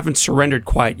 you haven't surrendered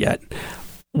quite yet.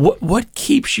 What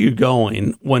keeps you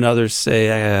going when others say,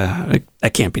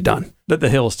 that can't be done, that the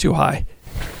hill is too high?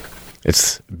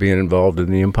 It's being involved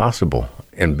in the impossible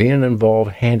and being involved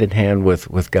hand in hand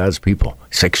with God's people.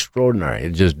 It's extraordinary.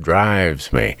 It just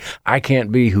drives me. I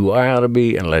can't be who I ought to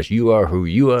be unless you are who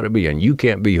you ought to be, and you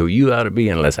can't be who you ought to be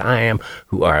unless I am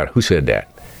who I ought to. Who said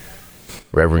that?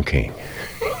 Reverend King.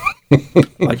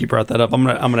 Like you brought that up, I'm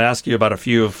gonna ask you about a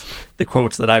few of the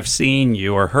quotes that I've seen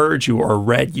you or heard you or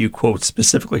read you quote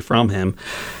specifically from him,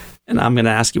 and I'm gonna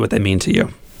ask you what they mean to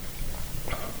you.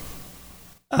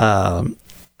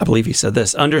 I believe he said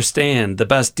this: understand the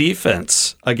best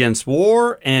defense against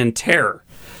war and terror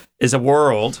is a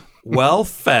world well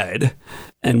fed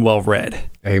and well read.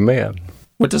 Amen.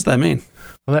 What does that mean?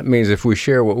 Well, that means if we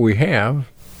share what we have,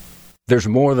 there's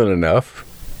more than enough.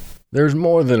 There's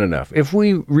more than enough. If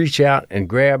we reach out and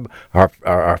grab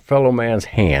our fellow man's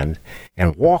hand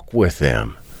and walk with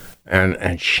them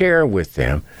and share with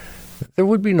them, there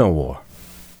would be no war.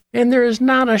 And there is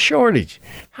not a shortage.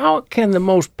 How can the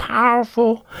most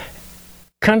powerful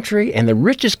country and the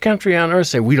richest country on earth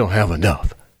say we don't have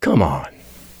enough? Come on.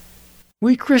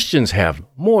 We Christians have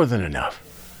more than enough.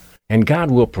 And God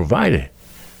will provide it.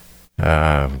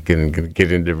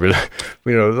 Get into,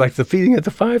 like the feeding of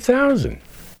the 5,000.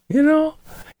 I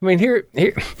mean, here's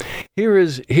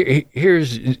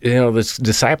the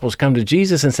disciples come to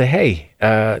Jesus and say, hey,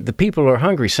 the people are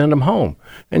hungry, send them home.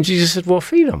 And Jesus said, well,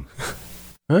 feed them.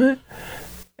 Huh?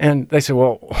 And they said,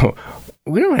 well,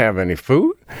 we don't have any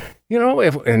food,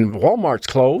 and Walmart's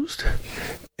closed,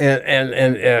 and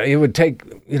it would take,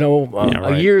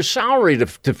 a year's salary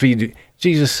to feed.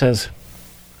 Jesus says,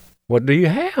 what do you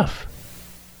have?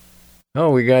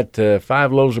 Oh, we got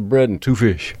 5 loaves of bread and 2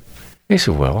 fish. He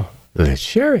said, well, let's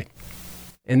share it.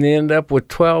 And they end up with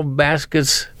 12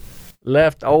 baskets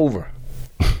left over.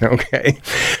 Okay?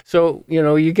 So,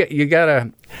 you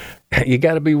gotta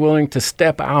be willing to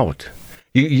step out.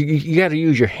 You got to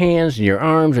use your hands and your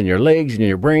arms and your legs and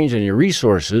your brains and your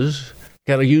resources.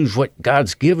 Got to use what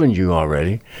God's given you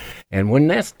already. And when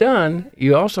that's done,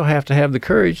 you also have to have the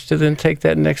courage to then take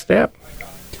that next step.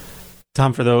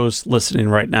 Tom, for those listening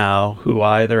right now who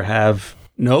either have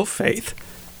no faith,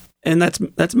 and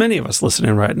that's many of us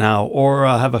listening right now, or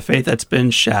have a faith that's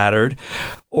been shattered,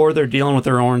 or they're dealing with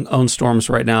their own storms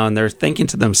right now, and they're thinking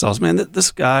to themselves, man,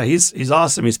 this guy, he's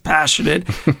awesome, he's passionate,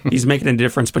 he's making a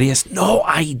difference, but he has no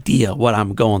idea what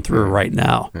I'm going through right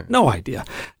now. No idea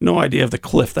of the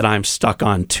cliff that I'm stuck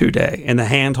on today. And the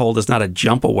handhold is not a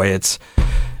jump away, it's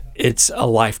a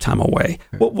lifetime away.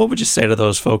 What would you say to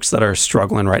those folks that are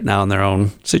struggling right now in their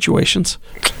own situations?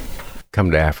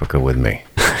 Come to Africa with me.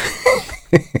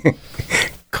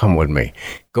 Come with me.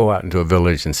 Go out into a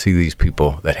village and see these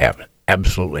people that have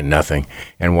absolutely nothing,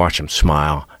 and watch them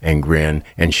smile and grin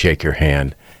and shake your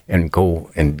hand and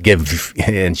go and give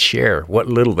and share what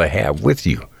little they have with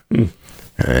you.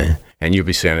 And you'll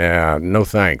be saying, no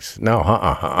thanks.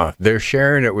 No, They're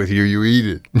sharing it with you. You eat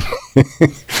it,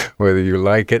 whether you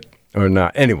like it or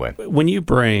not. Anyway. When you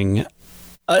bring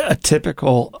a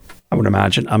typical, I would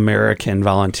imagine, American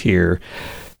volunteer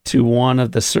to one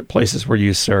of the places where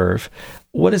you serve,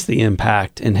 what is the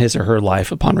impact in his or her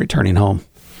life upon returning home?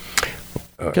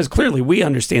 Because clearly we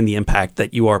understand the impact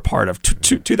that you are part of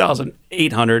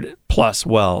 2,800 plus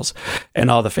wells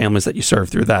and all the families that you serve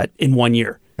through that in 1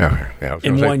 year.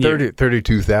 In 1 year.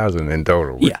 32,000 in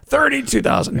total. Yeah,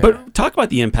 32,000. Yeah. But talk about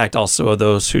the impact also of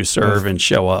those who serve and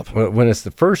show up. When it's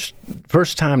the first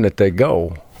time that they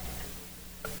go,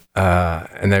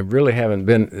 and they really haven't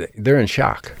been, they're in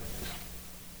shock.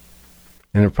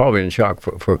 And they're probably in shock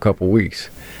for a couple of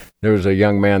weeks. There was a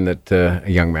young man,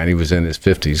 he was in his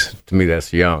 50s. To me,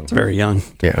 that's young. It's very young.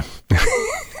 Yeah.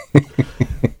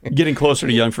 Getting closer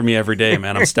to young for me every day,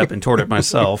 man. I'm stepping toward it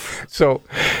myself. So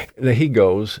he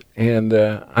goes, and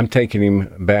I'm taking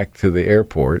him back to the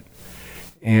airport.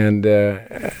 And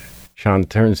Sean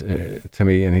turns to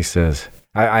me, and he says,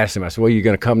 I asked him, I said, well, you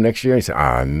going to come next year? He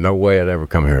said, no way I'd ever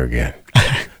come here again.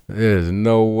 There's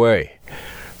no way.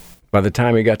 By the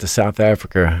time he got to South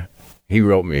Africa, he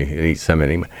wrote me, and he sent me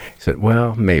an email. He said,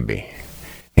 well, maybe.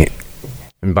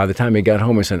 And by the time he got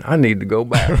home, he said, I need to go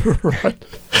back. Right.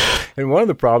 And one of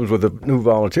the problems with a new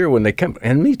volunteer, when they come,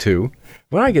 and me too,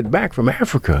 when I get back from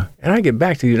Africa and I get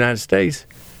back to the United States,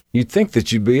 you'd think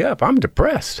that you'd be up. I'm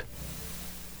depressed.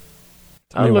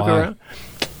 I look around.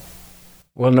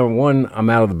 Well, number one, I'm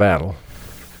out of the battle.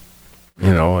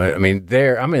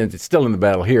 It's still in the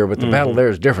battle here, but the battle there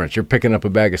is different. You're picking up a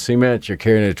bag of cement, you're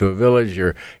carrying it to a village,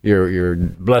 you're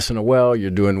blessing a well, you're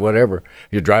doing whatever.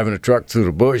 You're driving a truck through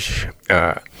the bush,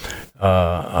 but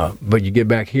you get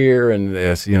back here, and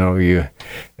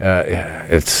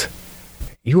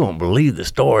you won't believe the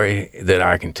story that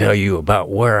I can tell you about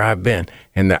where I've been.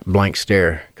 And that blank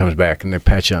stare comes back, and they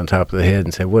pat you on top of the head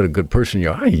and say, "What a good person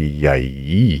you are."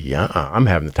 I'm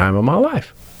having the time of my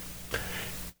life.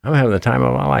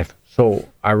 So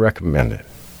I recommend it.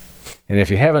 And if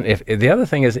you haven't, if the other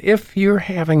thing is, if you're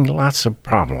having lots of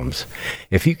problems,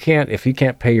 if you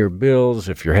can't pay your bills,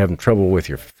 if you're having trouble with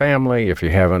your family, if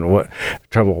you're having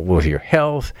trouble with your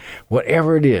health,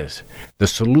 whatever it is, the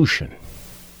solution: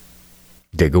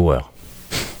 dig a well.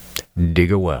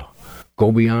 Dig a well.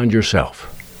 Go beyond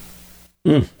yourself.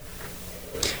 You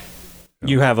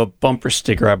have a bumper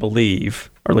sticker, I believe,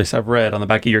 or at least I've read on the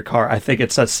back of your car. I think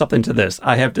it says something to this: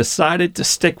 I have decided to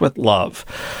stick with love.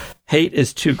 Hate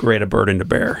is too great a burden to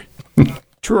bear.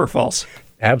 True or false?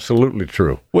 Absolutely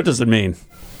true. What does it mean?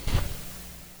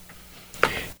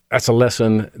 That's a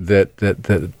lesson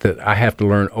that I have to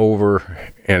learn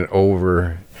over and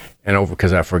over and over,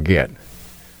 because I forget.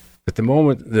 But the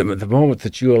moment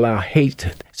that you allow hate,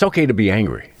 it's okay to be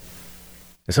angry.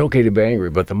 It's okay to be angry,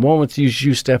 but the moment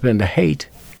you step into hate,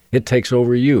 it takes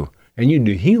over you, and you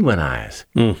dehumanize.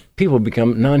 People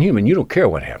become non-human. You don't care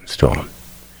what happens to them.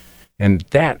 And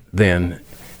that, then,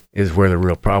 is where the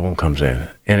real problem comes in,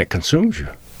 and it consumes you.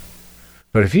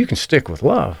 But if you can stick with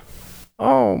love,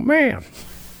 oh, man.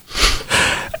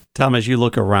 Tom, as you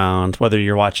look around, whether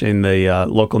you're watching the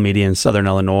local media in Southern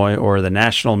Illinois or the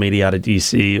national media out of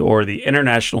D.C. or the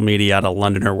international media out of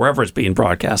London or wherever it's being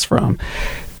broadcast from,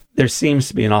 there seems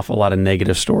to be an awful lot of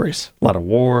negative stories. A lot of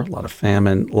war, a lot of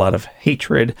famine, a lot of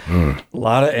hatred, a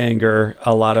lot of anger,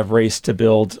 a lot of race to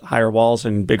build higher walls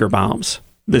and bigger bombs.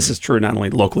 This is true not only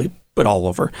locally, but all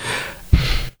over.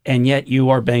 And yet you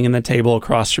are banging the table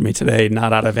across from me today,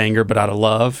 not out of anger, but out of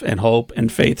love and hope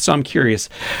and faith. So I'm curious,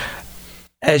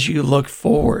 as you look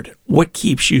forward, what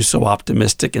keeps you so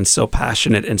optimistic and so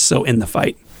passionate and so in the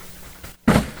fight?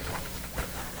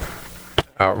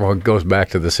 Well, it goes back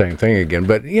to the same thing again.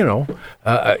 But,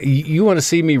 you want to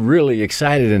see me really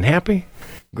excited and happy?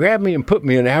 Grab me and put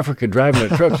me in Africa driving a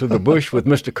truck through the bush with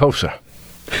Mr. Kosa.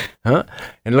 Huh?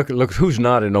 And look who's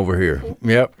nodding over here.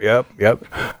 Yep.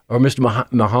 Or Mr.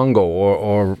 Mahongo,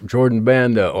 or Jordan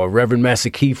Banda, or Reverend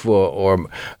Masakifa, or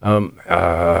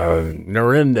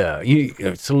Narinda,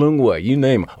 Salungwa, you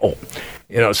name it. Oh,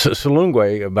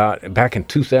 Salungwe, back in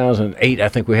 2008, I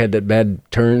think we had that bad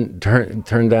turn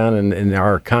down in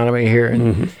our economy here,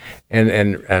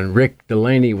 and Rick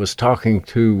Delaney was talking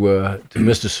to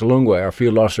Mr. Salungwe, our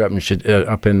field officer up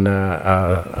in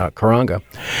Karanga,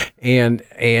 and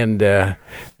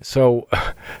so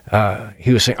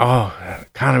he was saying, "Oh,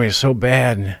 economy is so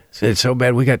bad. It's so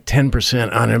bad. We got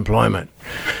 10% unemployment."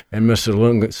 And Mr.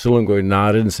 Salungwe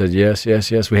nodded and said, "Yes.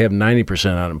 We have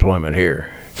 90% unemployment here."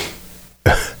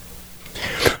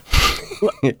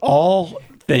 All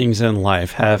things in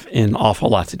life have an awful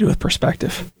lot to do with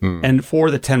perspective. And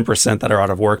for the 10% that are out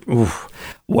of work,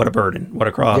 what a burden, what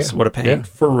a cross, what a pain.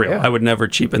 For real. I would never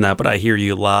cheapen that, but I hear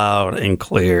you loud and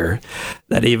clear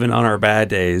that even on our bad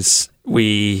days,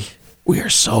 we are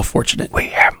so fortunate. We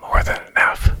have more than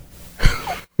enough.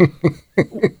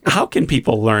 How can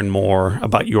people learn more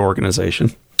about your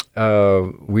organization?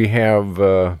 We have,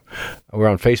 we're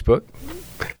on Facebook.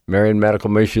 Marion Medical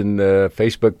Mission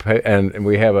Facebook page, and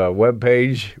we have a web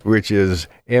page, which is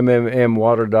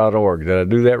mmmwater.org. Did I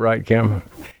do that right, Kim?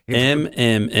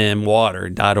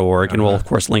 mmmwater.org, and we'll, of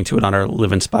course, link to it on our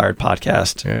Live Inspired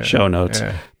podcast show notes.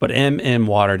 But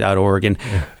mmmwater.org, and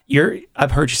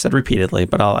I've heard you said repeatedly,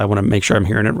 but I want to make sure I'm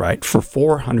hearing it right. For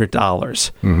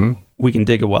 $400, we can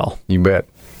dig a well. You bet.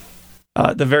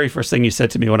 The very first thing you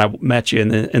said to me when I met you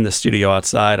in the studio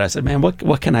outside, I said, "Man,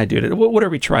 what can I do? What are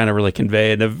we trying to really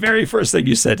convey?" And the very first thing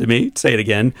you said to me, say it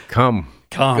again. Come.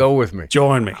 Go with me.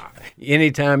 Join me.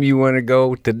 Anytime you want to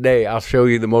go today, I'll show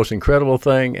you the most incredible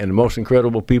thing and the most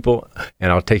incredible people,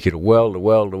 and I'll take you to well,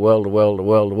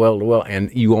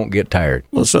 and you won't get tired.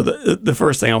 Well, so the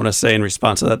first thing I want to say in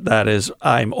response to that is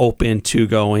I'm open to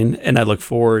going, and I look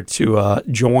forward to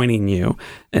joining you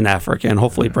in Africa and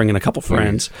hopefully bringing a couple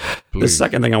friends. Please. The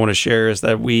second thing I want to share is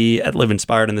that we at Live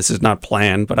Inspired, and this is not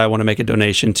planned, but I want to make a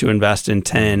donation to invest in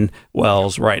 10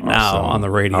 wells right now on the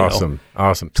radio. Awesome.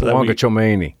 Tawanga Chomeni.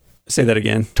 Say that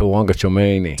again. Tawanga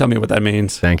Chomeni. Tell me what that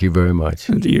means. Thank you very much.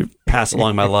 Do you pass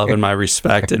along my love and my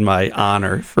respect and my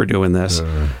honor for doing this?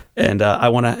 And I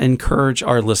want to encourage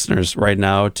our listeners right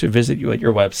now to visit you at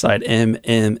your website,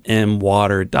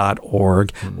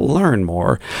 mmmwater.org. Learn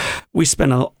more. We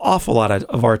spend an awful lot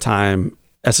of our time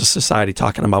as a society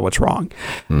talking about what's wrong.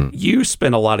 You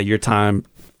spend a lot of your time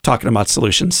talking about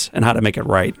solutions and how to make it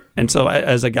right. And so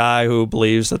as a guy who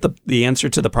believes that the answer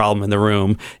to the problem in the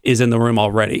room is in the room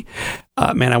already,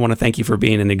 man, I want to thank you for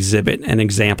being an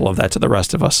example of that to the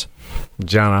rest of us.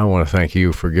 John, I want to thank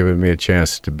you for giving me a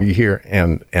chance to be here.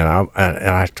 And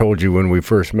I told you when we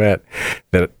first met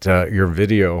that your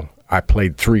video, I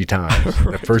played 3 times.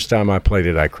 Right. The first time I played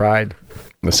it, I cried.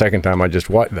 The second time I just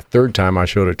watched. The third time I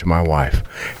showed it to my wife.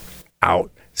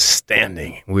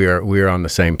 Outstanding. We are on the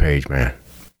same page, man.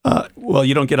 Well,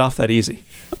 you don't get off that easy.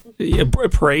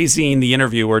 Praising the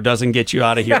interviewer doesn't get you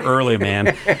out of here early,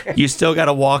 man. You still got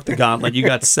to walk the gauntlet. You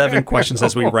got 7 questions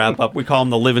as we wrap up. We call them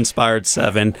the Live Inspired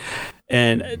 7.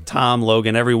 And Tom,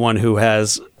 Logan, everyone who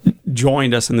has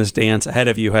joined us in this dance ahead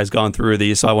of you has gone through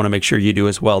these, so I want to make sure you do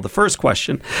as well. The first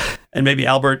question, and maybe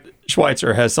Albert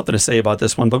Schweitzer has something to say about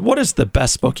this one, but what is the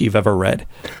best book you've ever read?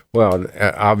 Well,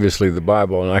 obviously the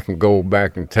Bible, and I can go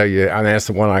back and tell you, and that's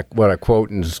the one I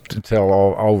quote and tell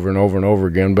all over and over and over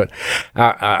again, but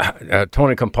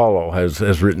Tony Campolo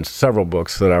has written several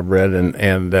books that I've read,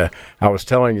 and I was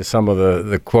telling you some of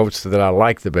the quotes that I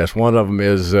like the best. One of them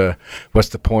is, what's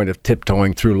the point of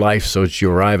tiptoeing through life so that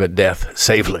you arrive at death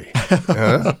safely?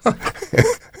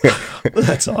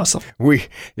 That's awesome.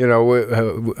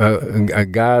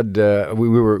 God,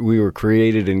 we were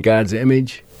created in God's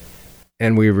image,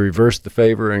 and we reversed the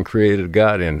favor and created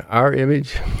God in our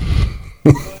image.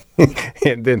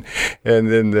 and then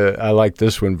I like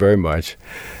this one very much,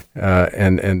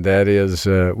 and that is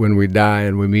when we die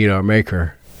and we meet our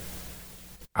Maker.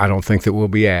 I don't think that we'll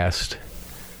be asked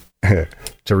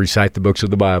to recite the books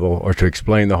of the Bible or to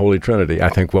explain the Holy Trinity. I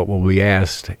think what will be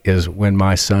asked is, when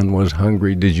my son was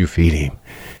hungry, did you feed him?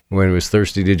 When he was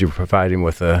thirsty, did you provide him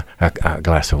with a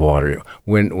glass of water?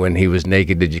 When he was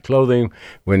naked, did you clothe him?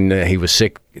 When he was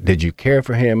sick, did you care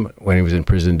for him? When he was in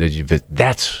prison, did you visit?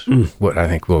 That's what I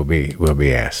think will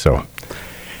be asked. So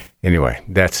anyway,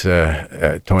 that's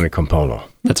Tony Campolo.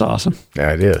 That's awesome.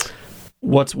 Yeah, it is.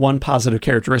 What's one positive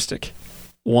characteristic,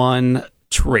 one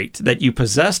trait that you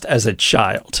possessed as a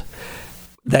child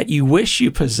that you wish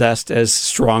you possessed as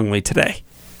strongly today?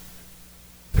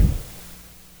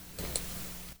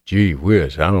 Gee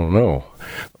whiz, I don't know.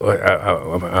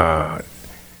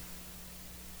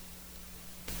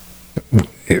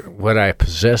 What I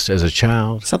possessed as a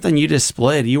child. Something you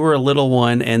displayed. You were a little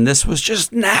one, and this was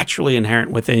just naturally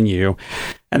inherent within you.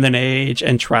 And then age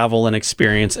and travel and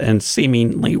experience and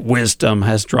seemingly wisdom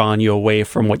has drawn you away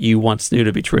from what you once knew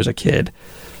to be true as a kid.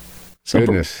 So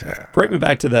Goodness. Bring me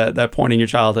back to that point in your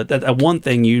childhood, that one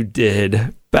thing you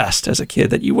did best as a kid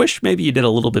that you wish maybe you did a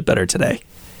little bit better today.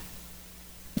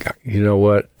 You know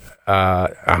what?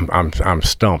 I'm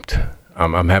stumped.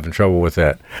 I'm having trouble with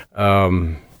that.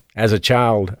 As a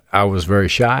child, I was very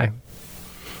shy,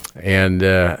 and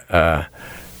I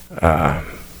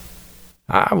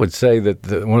would say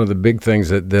that one of the big things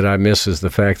that I miss is the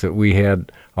fact that we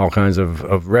had all kinds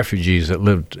of refugees that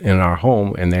lived in our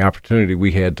home, and the opportunity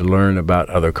we had to learn about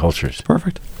other cultures.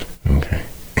 Perfect. Okay.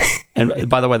 And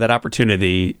by the way, that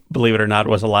opportunity, believe it or not,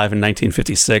 was alive in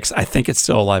 1956. I think it's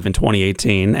still alive in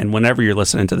 2018. And whenever you're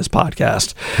listening to this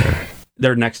podcast,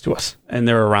 they're next to us and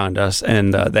they're around us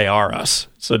and they are us.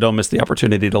 So don't miss the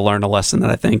opportunity to learn a lesson that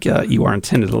I think you are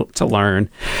intended to learn.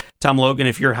 Tom Logan,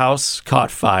 if your house caught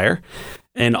fire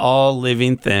and all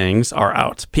living things are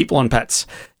out, people and pets,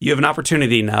 you have an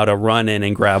opportunity now to run in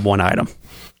and grab one item.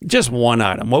 Just one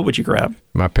item. What would you grab?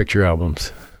 My picture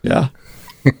albums. Yeah.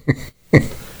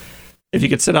 If you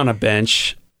could sit on a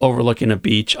bench overlooking a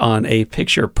beach on a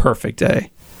picture-perfect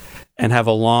day and have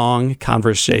a long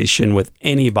conversation with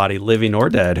anybody, living or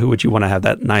dead, who would you want to have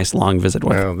that nice long visit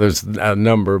with? Well, there's a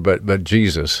number, but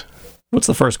Jesus. What's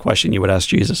the first question you would ask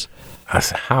Jesus? I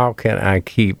said, how can I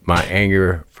keep my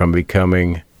anger from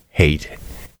becoming hate?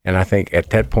 And I think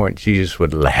at that point, Jesus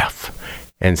would laugh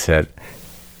and said,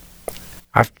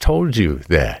 I've told you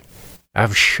that.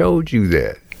 I've showed you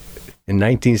that in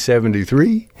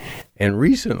 1973 and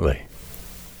recently.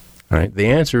 All right? The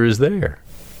answer is there.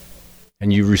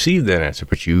 And you received that answer,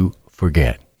 but you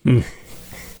forget.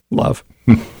 Love.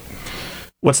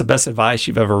 What's the best advice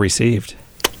you've ever received?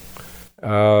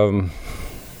 From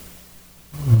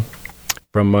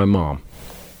my mom.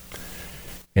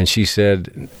 And she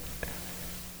said,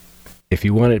 if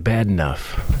you want it bad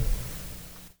enough,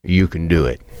 you can do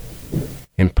it.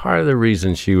 And part of the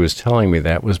reason she was telling me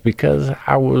that was because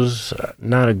I was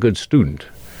not a good student.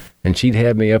 And she'd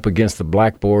have me up against the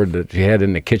blackboard that she had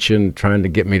in the kitchen trying to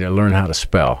get me to learn how to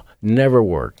spell. Never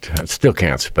worked. I still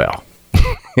can't spell.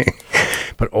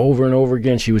 But over and over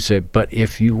again, she would say, but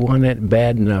if you want it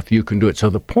bad enough, you can do it. So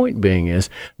the point being is,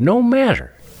 no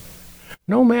matter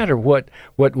what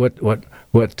the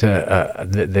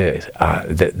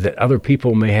other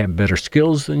people may have better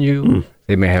skills than you,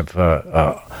 they may have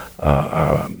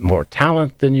more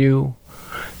talent than you.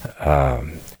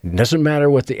 It doesn't matter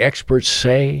what the experts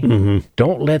say. Mm-hmm.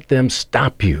 Don't let them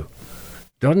stop you.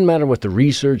 Doesn't matter what the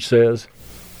research says.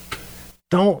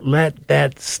 Don't let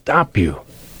that stop you.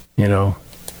 You know,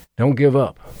 don't give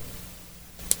up.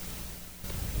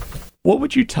 What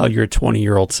would you tell your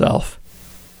 20-year-old self?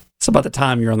 It's about the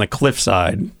time you're on the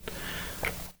cliffside.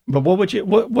 But what would you,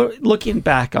 what looking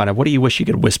back on it, what do you wish you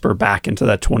could whisper back into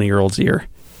that 20-year-old's ear?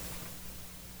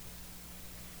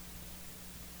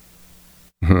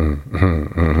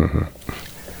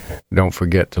 Don't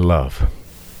forget to love.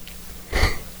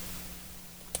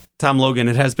 Tom Logan,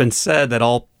 it has been said that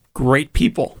all great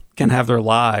people can have their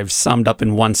lives summed up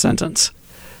in one sentence.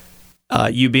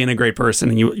 You being a great person,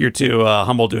 and you're too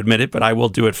humble to admit it, but I will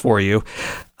do it for you.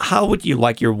 How would you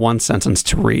like your one sentence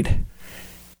to read?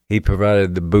 He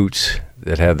provided the boots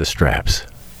that had the straps.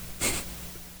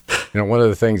 You know, one of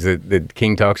the things that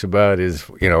King talks about is,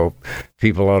 you know,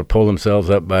 people ought to pull themselves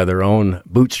up by their own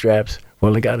bootstraps.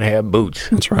 Well, they got to have boots.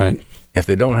 That's right. If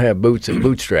they don't have boots and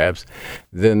bootstraps,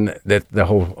 then that the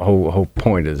whole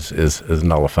point is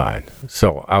nullified.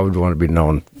 So I would want to be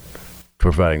known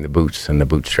providing the boots and the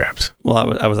bootstraps.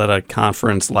 Well, I was at a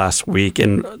conference last week,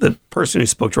 and the person who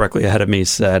spoke directly ahead of me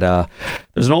said,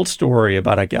 there's an old story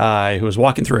about a guy who was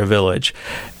walking through a village,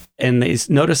 and they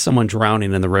noticed someone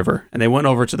drowning in the river. And they went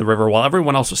over to the river while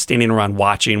everyone else was standing around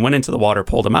watching, went into the water,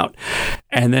 pulled him out.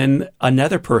 And then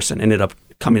another person ended up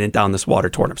coming down this water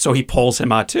toward him. So he pulls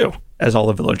him out too, as all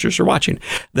the villagers are watching.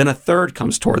 Then a third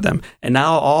comes toward them. And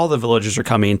now all the villagers are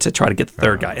coming to try to get the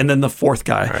third guy. And then the fourth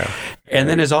guy. And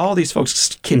then as all these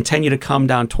folks continue to come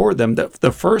down toward them,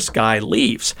 the first guy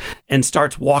leaves and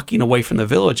starts walking away from the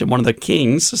village. And one of the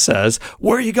kings says,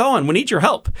 "Where are you going? We need your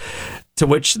help." To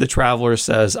which the traveler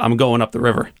says, "I'm going up the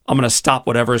river. I'm going to stop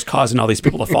whatever is causing all these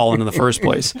people to fall in the first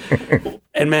place."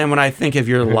 And man, when I think of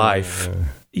your life,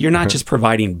 you're not just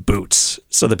providing boots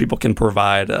so that people can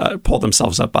pull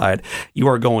themselves up by it. You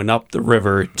are going up the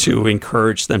river to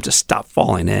encourage them to stop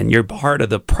falling in. You're part of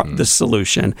the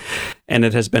solution. And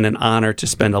it has been an honor to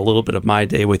spend a little bit of my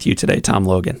day with you today, Tom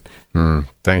Logan.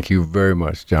 Thank you very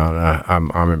much, John.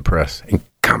 I'm impressed. And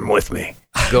come with me.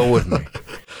 Go with me.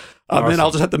 Awesome. Then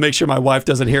I'll just have to make sure my wife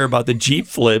doesn't hear about the Jeep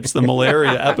flips, the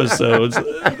malaria episodes,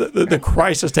 the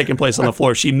crisis taking place on the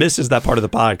floor. She misses that part of the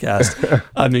podcast.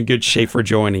 I'm in good shape for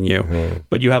joining you.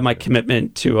 But you have my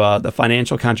commitment to the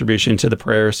financial contribution, to the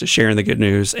prayers, to sharing the good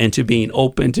news, and to being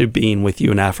open to being with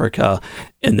you in Africa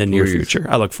in the near future.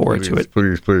 I look forward to it.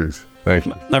 Please. Thank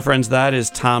you. My friends, that is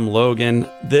Tom Logan.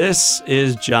 This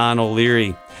is John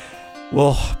O'Leary.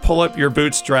 Well, pull up your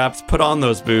bootstraps, put on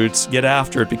those boots, get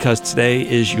after it, because today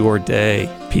is your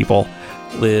day. People,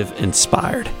 live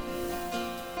inspired.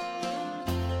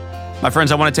 My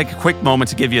friends, I want to take a quick moment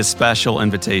to give you a special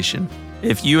invitation.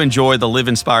 If you enjoy the Live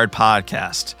Inspired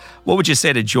podcast, what would you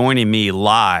say to joining me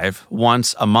live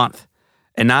once a month?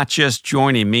 And not just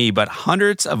joining me, but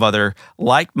hundreds of other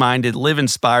like-minded Live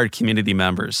Inspired community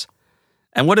members.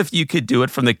 And what if you could do it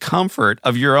from the comfort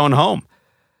of your own home?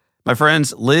 My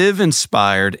friends, Live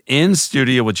Inspired in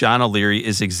studio with John O'Leary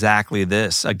is exactly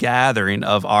this, a gathering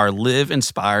of our Live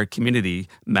Inspired community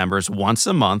members once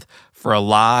a month for a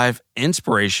live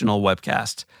inspirational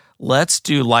webcast. Let's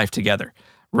do life together.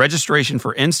 Registration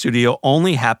for In Studio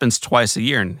only happens twice a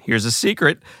year, and here's a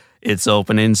secret, it's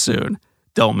opening soon.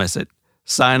 Don't miss it.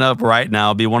 Sign up right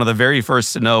now. Be one of the very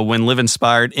first to know when Live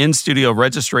Inspired In Studio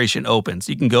registration opens.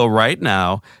 You can go right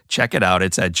now. Check it out.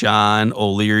 It's at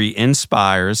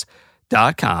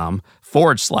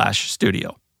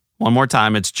johnolearyinspires.com/studio. One more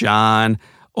time. It's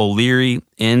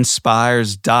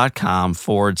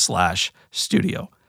johnolearyinspires.com/studio.